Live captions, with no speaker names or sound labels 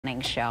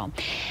morning show.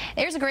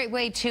 There's a great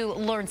way to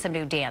learn some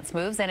new dance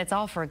moves, and it's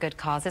all for a good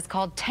cause. It's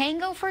called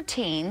Tango for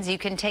Teens. You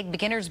can take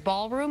beginners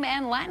ballroom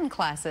and Latin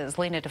classes.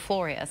 Lena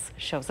DeFlorius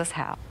shows us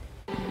how.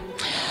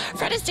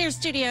 Fred Astaire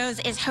Studios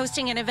is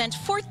hosting an event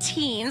for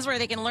teens where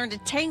they can learn to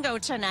tango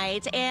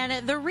tonight,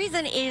 and the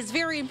reason is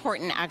very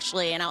important,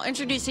 actually. And I'll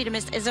introduce you to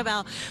Miss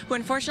Isabel, who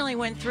unfortunately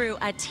went through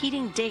a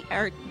teen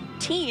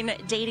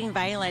dating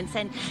violence.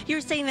 And you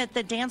were saying that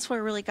the dance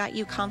floor really got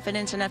you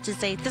confident enough to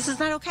say, this is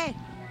not okay.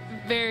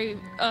 Very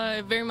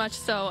much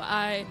so.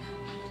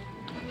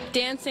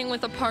 Dancing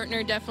with a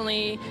partner,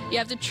 definitely, you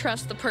have to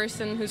trust the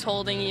person who's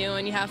holding you,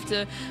 and you have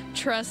to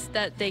trust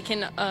that they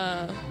can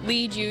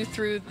lead you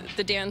through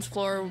the dance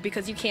floor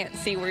because you can't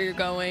see where you're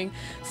going.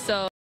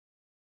 So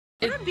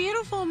what a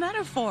beautiful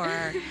metaphor.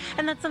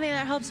 And that's something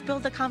that helps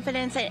build the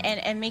confidence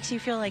and makes you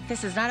feel like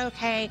this is not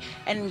okay,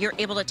 and you're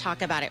able to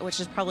talk about it, which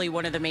is probably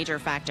one of the major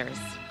factors.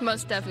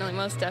 Most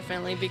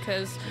definitely,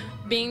 because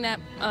being that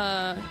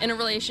in a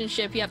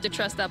relationship, you have to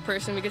trust that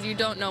person because you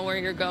don't know where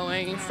you're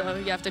going, so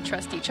you have to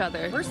trust each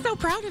other. We're so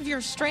proud of your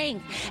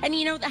strength. And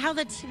you know how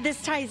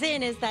this ties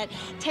in is that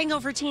Tango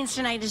for Teens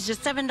tonight is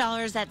just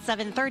 $7 at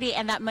 7:30,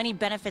 and that money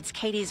benefits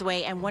Katie's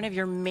Way. And one of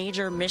your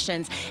major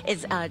missions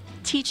is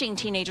teaching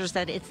teenagers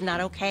that it's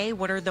not okay.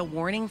 What are the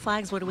warning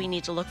flags? What do we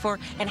need to look for?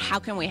 And how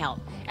can we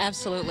help?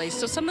 Absolutely.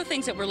 So some of the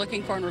things that we're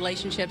looking for in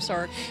relationships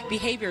are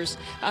behaviors.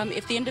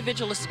 If the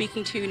individual is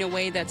speaking to you in a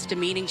way that's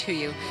demeaning to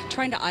you,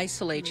 trying to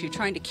isolate you,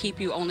 trying to keep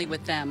you only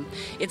with them.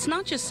 It's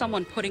not just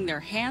someone putting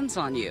their hands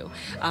on you.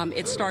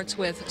 It starts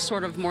with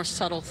sort of more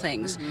subtle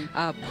things,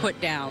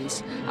 put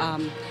downs,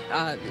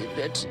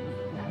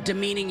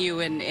 demeaning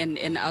you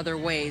in other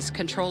ways,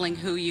 controlling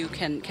who you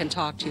can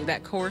talk to,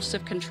 that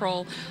coercive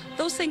control.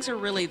 Those things are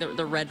really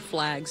the red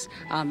flags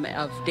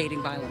of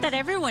dating violence. That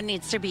everyone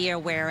needs to be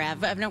aware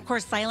of. And of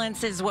course,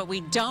 silence is what we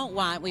don't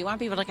want. We want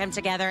people to come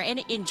together and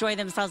enjoy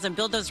themselves and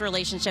build those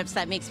relationships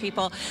that makes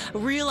people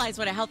realize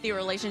what a healthy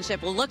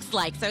relationship looks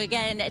like. So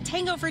again,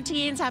 Tango for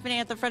Teens happening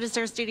at the Fred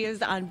Astaire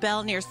Studios on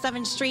Bell near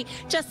 7th Street.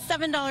 Just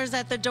 $7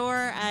 at the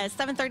door,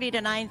 7:30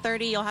 to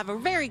 9:30. You'll have a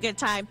very good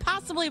time.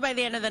 Possibly by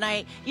the end of the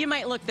night, you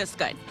might look this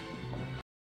good.